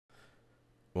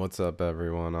What's up,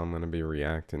 everyone? I'm going to be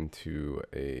reacting to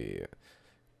a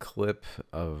clip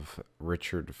of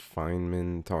Richard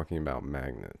Feynman talking about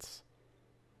magnets.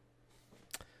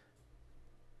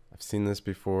 I've seen this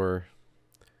before.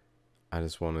 I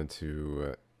just wanted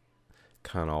to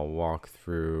kind of walk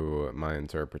through my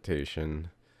interpretation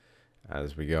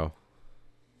as we go.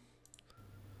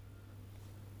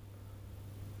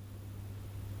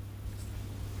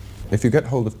 If you get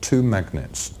hold of two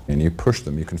magnets and you push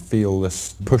them, you can feel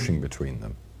this pushing between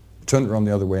them. Turn it around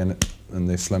the other way and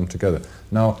they slam together.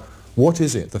 Now, what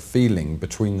is it, the feeling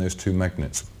between those two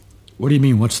magnets? What do you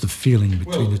mean, what's the feeling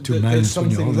between the two magnets? There's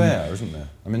something there, isn't there?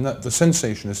 I mean, the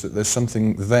sensation is that there's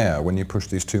something there when you push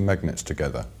these two magnets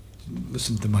together.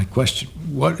 Listen to my question.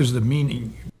 What is the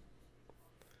meaning?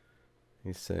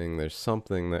 He's saying there's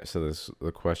something that, so this,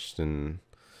 the question,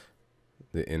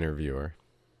 the interviewer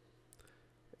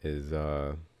is,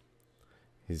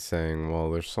 he's saying,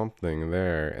 well, there's something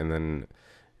there, and then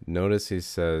notice he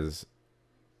says,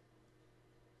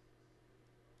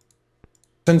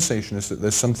 Sensation is that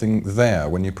there's something there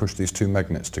when you push these two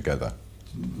magnets together.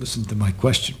 Listen to my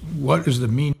question. What is the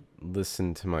meaning?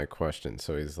 listen to my question.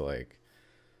 So he's like,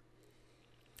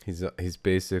 he's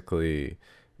basically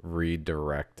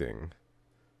redirecting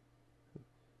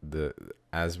the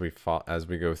as we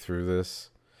go through this.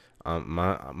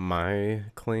 My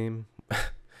claim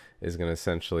is going to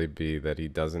essentially be that he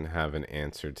doesn't have an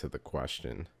answer to the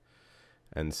question,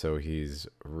 and so he's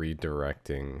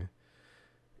redirecting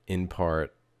in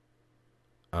part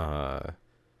the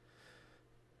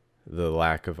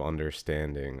lack of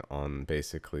understanding on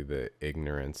basically the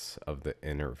ignorance of the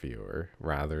interviewer,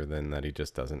 rather than that he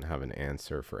just doesn't have an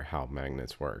answer for how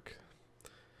magnets work.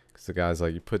 Because the guy's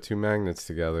like, you put two magnets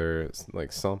together, it's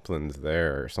like something's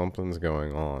there, something's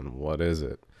going on. What is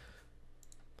it?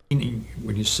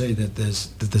 When you say that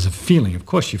there's a feeling, of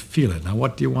course you feel it. Now,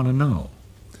 what do you want to know?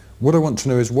 What I want to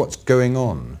know is what's going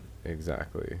on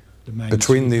Exactly.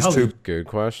 between these two. Good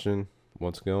question.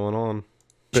 What's going on?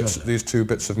 These two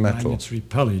bits of metal. Magnets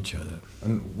repel each other.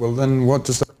 And well, then what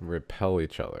does that? Repel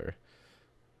each other.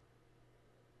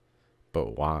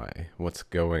 But why? What's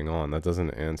going on? That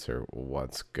doesn't answer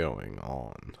what's going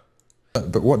on.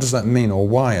 But what does that mean, or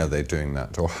why are they doing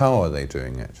that, or how are they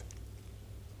doing it?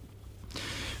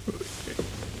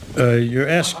 You're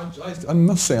asking. I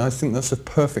must say, I think that's a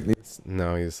perfectly.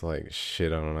 Now he's like,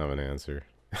 shit, I don't have an answer.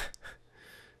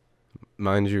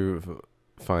 Mind you,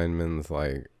 Feynman's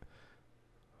like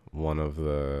one of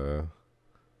the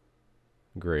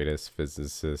greatest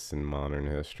physicists in modern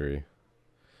history.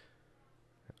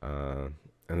 And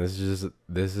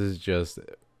this is just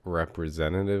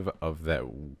representative of that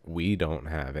we don't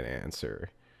have an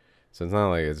answer. So it's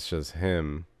not like it's just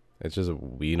him. It's just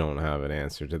we don't have an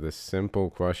answer to this simple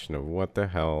question of what the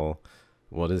hell,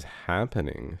 what is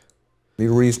happening? A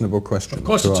reasonable question. Of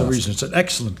course, it's to a ask. reason. It's an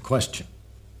excellent question.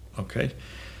 Okay.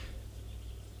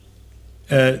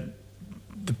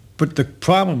 But the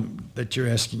problem that you're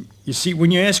asking, you see, when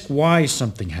you ask why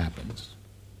something happens,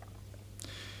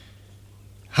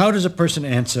 how does a person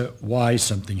answer why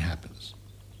something happens?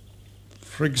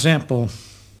 For example,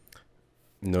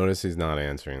 Notice he's not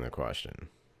answering the question.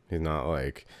 He's not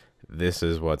like, this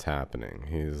is what's happening.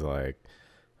 He's like,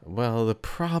 well, the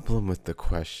problem with the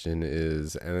question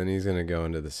is, and then he's going to go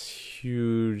into this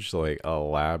huge, like,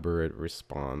 elaborate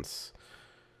response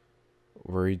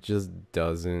where he just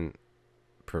doesn't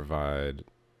provide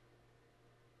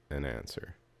an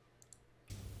answer.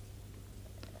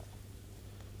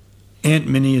 Aunt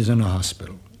Minnie is in a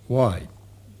hospital. Why?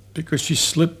 Because she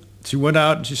went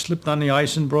out and she slipped on the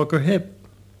ice and broke her hip.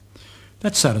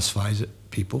 That satisfies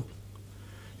people.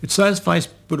 It satisfies,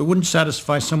 but it wouldn't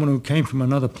satisfy someone who came from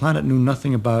another planet, knew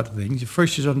nothing about things.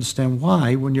 First, you should understand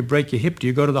why, when you break your hip, do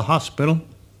you go to the hospital?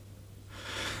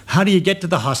 How do you get to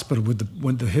the hospital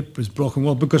when the hip was broken?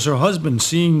 Well, because her husband,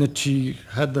 seeing that she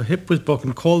had the hip was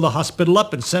broken, called the hospital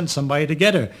up and sent somebody to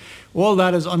get her. All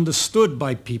that is understood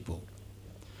by people.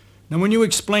 Now, when you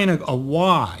explain a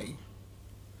why,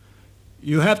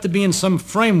 you have to be in some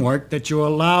framework that you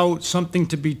allow something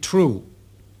to be true.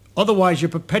 Otherwise, you're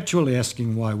perpetually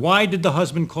asking why. Why did the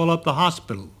husband call up the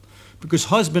hospital? Because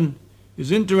husband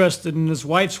is interested in his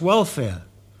wife's welfare.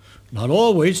 Not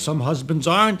always. Some husbands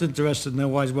aren't interested in their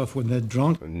wife's welfare when they're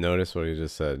drunk. Notice what he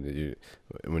just said.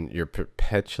 When you're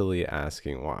perpetually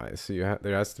asking why, so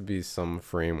there has to be some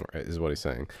framework, is what he's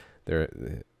saying. There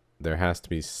has to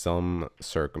be some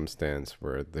circumstance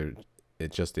where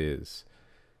it just is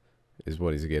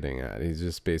what he's getting at. He's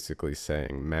just basically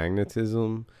saying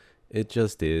magnetism, it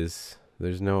just is.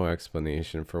 There's no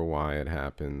explanation for why it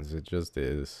happens. It just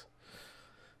is.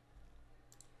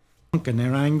 And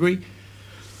they're angry.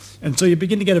 And so you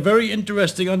begin to get a very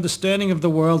interesting understanding of the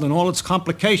world and all its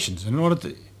complications. And in order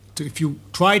to if you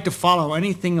try to follow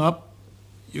anything up,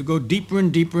 you go deeper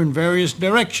and deeper in various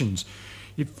directions.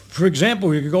 If, for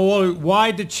example, you could go,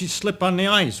 why did she slip on the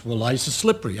ice? Well, ice is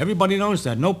slippery. Everybody knows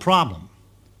that, no problem.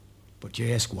 But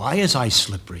you ask, why is ice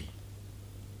slippery?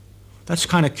 That's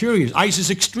kind of curious. Ice is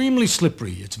extremely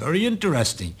slippery. It's very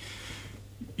interesting.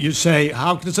 You say,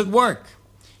 how does it work?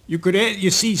 You could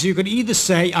either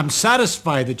say, I'm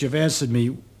satisfied that you've answered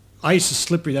me, ice is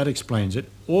slippery, that explains it.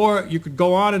 Or you could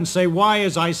go on and say, why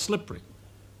is ice slippery?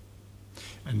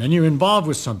 And then you're involved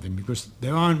with something, because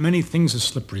there aren't many things as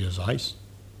slippery as ice.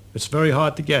 It's very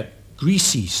hard to get.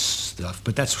 Greasy stuff,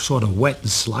 but that's sort of wet and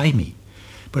slimy.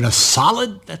 But a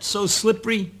solid that's so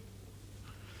slippery,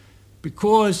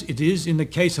 because it is in the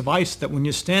case of ice that when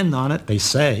you stand on it, they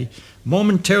say,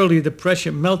 momentarily the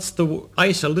pressure melts the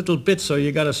ice a little bit, so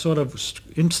you got a sort of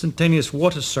instantaneous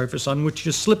water surface on which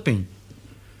you're slipping.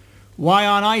 Why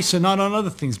on ice and not on other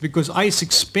things? Because ice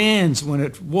expands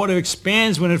water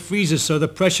expands when it freezes, so the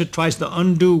pressure tries to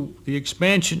undo the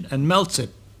expansion and melts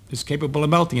it. It's capable of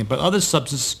melting it. But other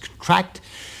substances contract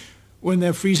when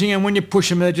they're freezing, and when you push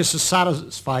them, they're just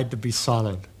satisfied to be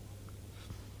solid.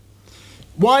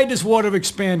 Why does water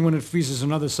expand when it freezes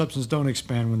and other substances don't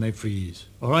expand when they freeze?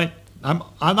 All right? I'm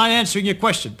not answering your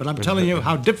question, but I'm telling you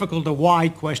how difficult a why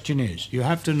question is. You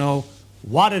have to know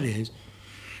what it is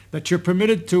that you're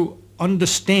permitted to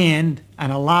understand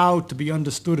and allowed to be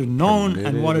understood and known,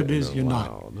 and what it is you're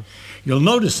not. You'll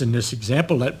notice in this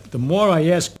example that the more I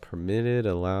ask... Permitted,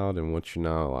 allowed, and what you're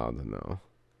not allowed to know.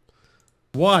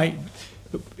 Why?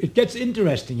 It gets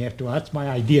interesting after all. That's my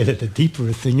idea, that the deeper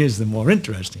a thing is, the more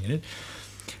interesting it is.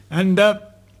 And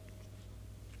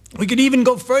we could even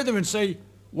go further and say,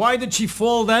 why did she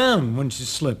fall down when she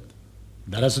slipped?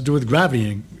 That has to do with gravity,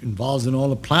 and involves in all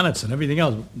the planets and everything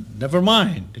else. Never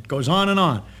mind. It goes on and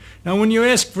on. Now, when you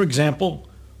ask, for example,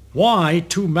 why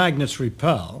two magnets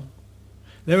repel,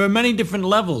 there are many different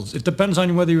levels. It depends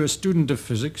on whether you're a student of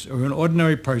physics or an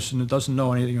ordinary person who doesn't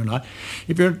know anything or not.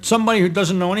 If you're somebody who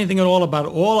doesn't know anything at all about it,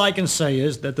 all I can say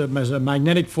is that there's a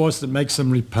magnetic force that makes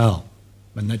them repel,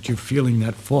 and that you're feeling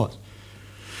that force.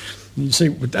 And you say,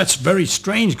 well, that's very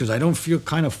strange, because I don't feel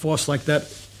kind of force like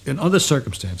that in other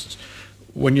circumstances.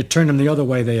 When you turn them the other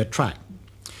way, they attract.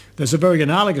 There's a very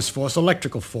analogous force,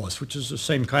 electrical force, which is the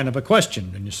same kind of a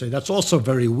question. And you say, that's also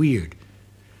very weird.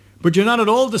 But you're not at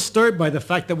all disturbed by the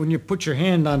fact that when you put your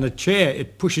hand on the chair,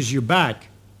 it pushes you back.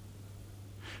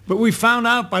 But we found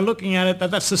out by looking at it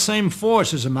that that's the same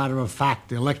force, as a matter of fact.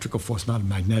 The electrical force, not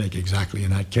magnetic exactly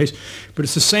in that case, but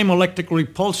it's the same electrical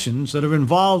repulsions that are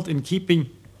involved in keeping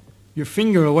your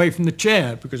finger away from the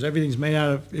chair, because everything's made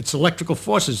out of its electrical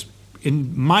forces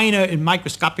in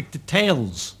microscopic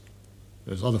details.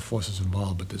 There's other forces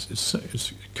involved, but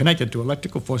it's connected to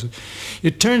electrical forces.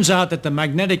 It turns out that the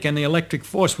magnetic and the electric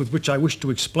force with which I wish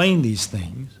to explain these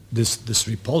things, this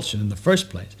repulsion in the first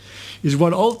place, is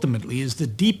what ultimately is the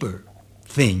deeper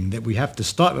thing that we have to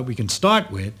start, that we can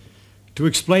start with, to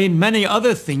explain many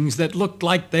other things that looked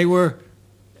like they were,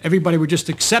 everybody would just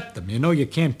accept them. You know, you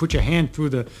can't put your hand through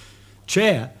the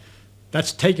chair.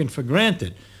 That's taken for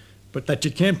granted. But that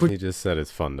you can't put... He just said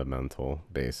it's fundamental,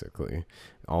 basically.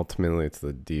 Ultimately, it's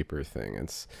the deeper thing.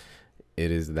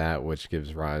 It is that which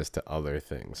gives rise to other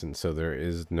things. And so there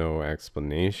is no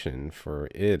explanation for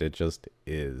it. It just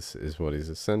is what he's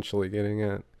essentially getting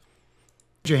at.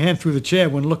 Put your hand through the chair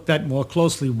when looked at more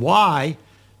closely. Why?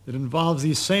 It involves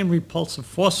these same repulsive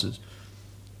forces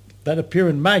that appear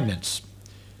in magnets.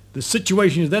 The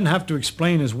situation you then have to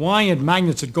explain is why in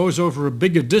magnets it goes over a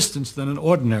bigger distance than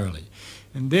ordinarily.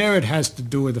 And there it has to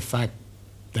do with the fact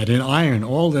that in iron,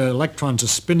 all the electrons are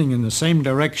spinning in the same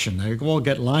direction. They all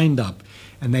get lined up,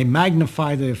 and they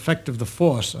magnify the effect of the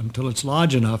force until it's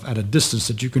large enough at a distance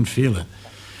that you can feel it.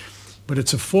 But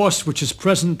it's a force which is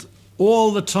present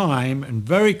all the time and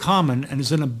very common, and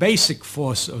is in a basic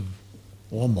force of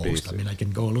almost. Basic. I mean, I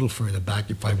can go a little further back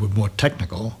if I were more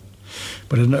technical.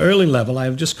 But at an early level, I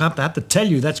just have to tell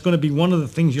you that's going to be one of the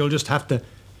things you'll just have to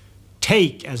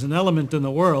take as an element in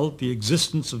the world, the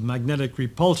existence of magnetic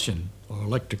repulsion or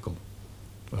electrical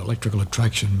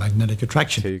attraction, magnetic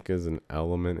attraction. Take as an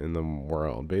element in the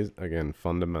world. Again,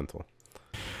 fundamental.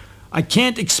 I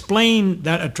can't explain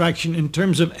that attraction in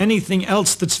terms of anything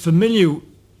else that's familiar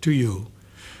to you.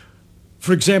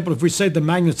 For example, if we say the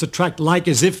magnets attract like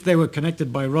as if they were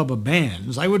connected by rubber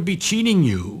bands, I would be cheating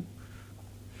you,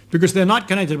 because they're not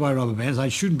connected by rubber bands. I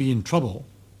shouldn't be in trouble.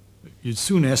 You'd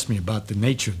soon ask me about the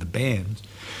nature of the bands.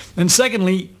 And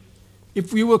secondly,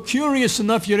 If you were curious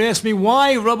enough, you'd ask me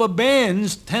why rubber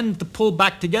bands tend to pull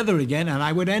back together again, and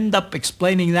I would end up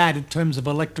explaining that in terms of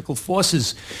electrical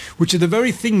forces, which are the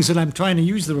very things that I'm trying to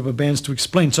use the rubber bands to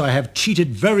explain. So I have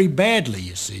cheated very badly,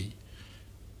 you see.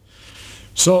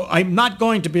 So I'm not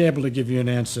going to be able to give you an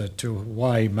answer to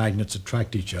why magnets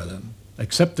attract each other,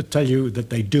 except to tell you that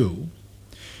they do,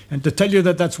 and to tell you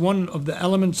that that's one of the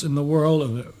elements in the world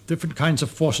of different kinds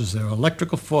of forces. There are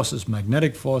electrical forces,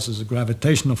 magnetic forces,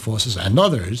 gravitational forces, and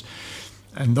others,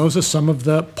 and those are some of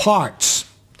the parts.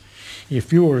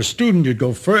 If you were a student, you'd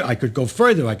go further. I could go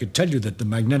further. I could tell you that the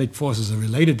magnetic forces are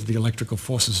related to the electrical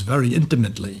forces very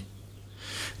intimately,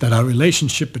 that our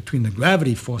relationship between the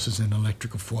gravity forces and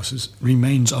electrical forces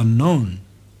remains unknown,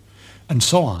 and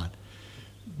so on.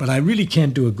 But I really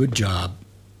can't do a good job,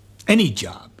 any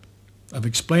job, of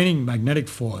explaining magnetic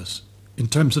force in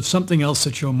terms of something else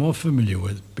that you're more familiar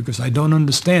with, because I don't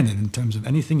understand it in terms of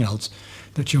anything else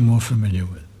that you're more familiar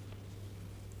with.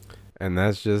 And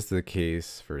that's just the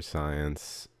case for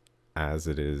science as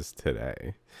it is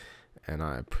today. And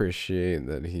I appreciate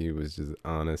that he was just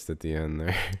honest at the end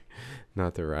there.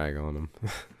 Not to rag on him.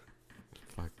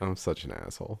 Fuck, I'm such an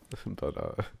asshole.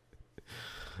 But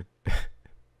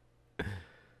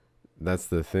that's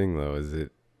the thing though, is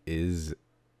it is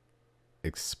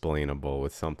explainable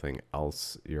with something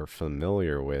else you're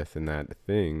familiar with, and that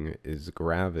thing is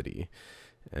gravity.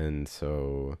 And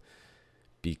so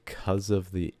because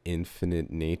of the infinite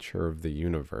nature of the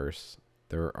universe,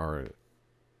 there are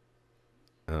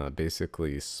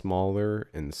basically smaller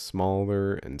and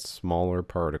smaller and smaller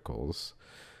particles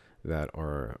that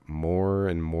are more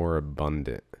and more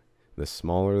abundant. The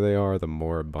smaller they are, the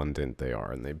more abundant they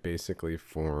are, and they basically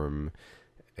form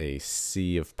a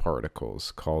sea of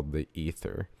particles called the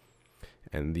ether.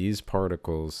 And these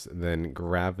particles then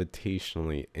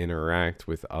gravitationally interact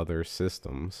with other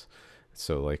systems,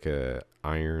 so like a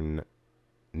iron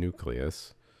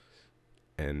nucleus,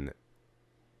 and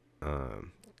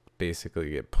basically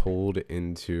get pulled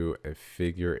into a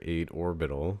figure 8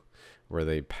 orbital where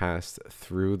they pass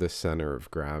through the center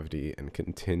of gravity and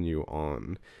continue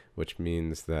on, which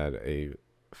means that a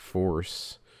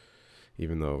force,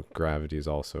 even though gravity is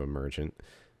also emergent,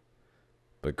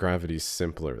 but gravity is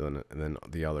simpler than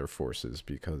the other forces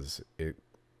because it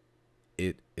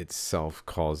itself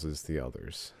causes the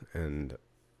others, and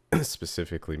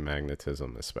specifically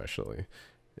magnetism especially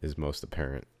is most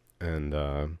apparent. And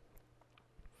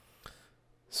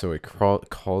so it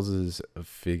causes a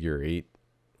figure 8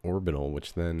 orbital,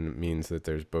 which then means that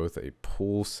there's both a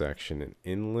pull section, an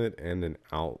inlet and an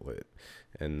outlet,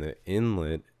 and the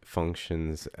inlet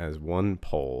functions as one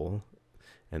pole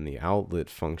and the outlet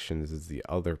functions as the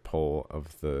other pole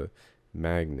of the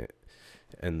magnet.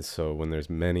 And so when there's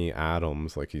many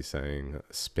atoms, like he's saying,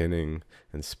 spinning,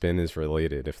 and spin is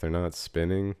related, if they're not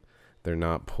spinning, they're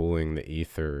not pulling the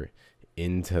ether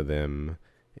into them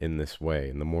in this way.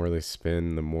 And the more they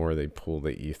spin, the more they pull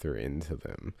the ether into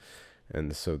them.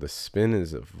 And so the spin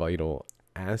is a vital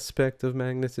aspect of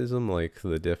magnetism, like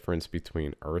the difference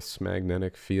between Earth's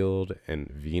magnetic field and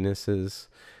Venus's,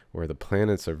 where the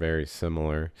planets are very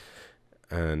similar.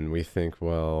 And we think,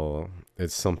 well,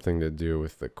 it's something to do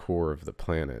with the core of the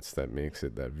planets that makes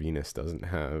it that Venus doesn't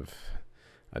have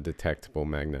a detectable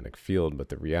magnetic field. But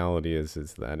the reality is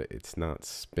that it's not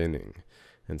spinning.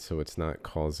 And so it's not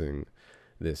causing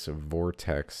this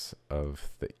vortex of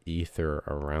the ether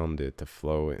around it to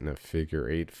flow in a figure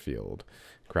 8 field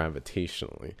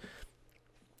gravitationally.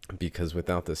 Because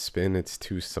without the spin, it's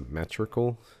too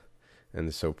symmetrical.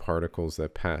 And so particles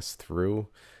that pass through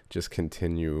just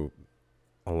continue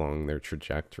along their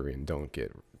trajectory and don't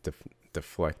get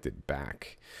deflected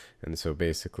back. And so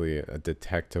basically a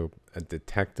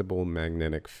detectable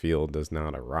magnetic field does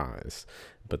not arise,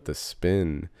 but the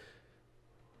spin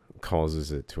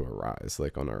causes it to arise,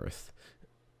 like on Earth.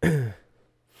 And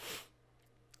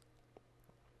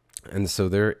so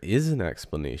there is an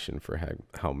explanation for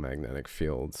how magnetic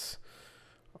fields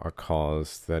are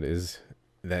caused that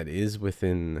is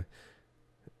within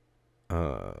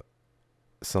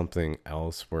something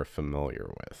else we're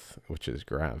familiar with, which is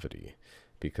gravity,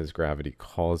 because gravity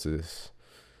causes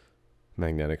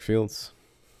magnetic fields.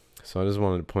 So I just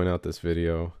wanted to point out this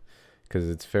video because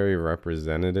it's very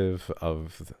representative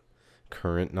of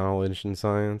current knowledge in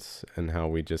science, and how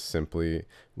we just simply,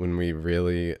 when we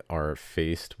really are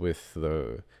faced with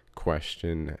the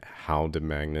question, how do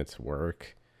magnets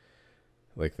work,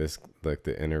 like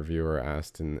the interviewer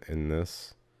asked in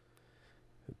this,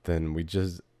 then we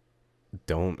just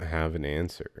don't have an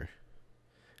answer.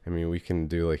 I mean, we can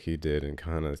do like he did and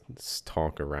kind of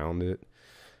talk around it,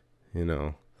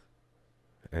 and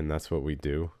that's what we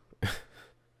do.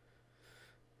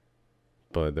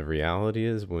 But the reality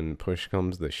is, when push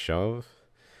comes to shove,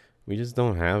 we just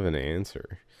don't have an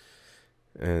answer.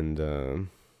 And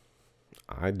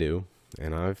I do.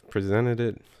 And I've presented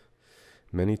it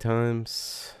many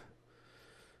times.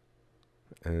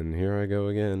 And here I go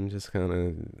again, just kind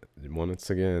of, once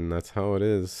again, that's how it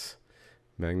is.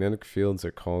 Magnetic fields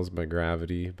are caused by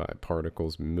gravity, by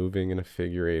particles moving in a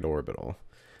figure 8 orbital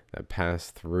that pass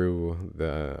through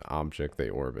the object they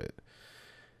orbit,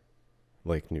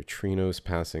 like neutrinos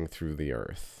passing through the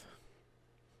Earth.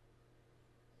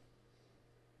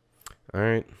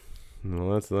 Alright,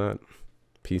 well, that's that.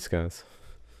 Peace, guys.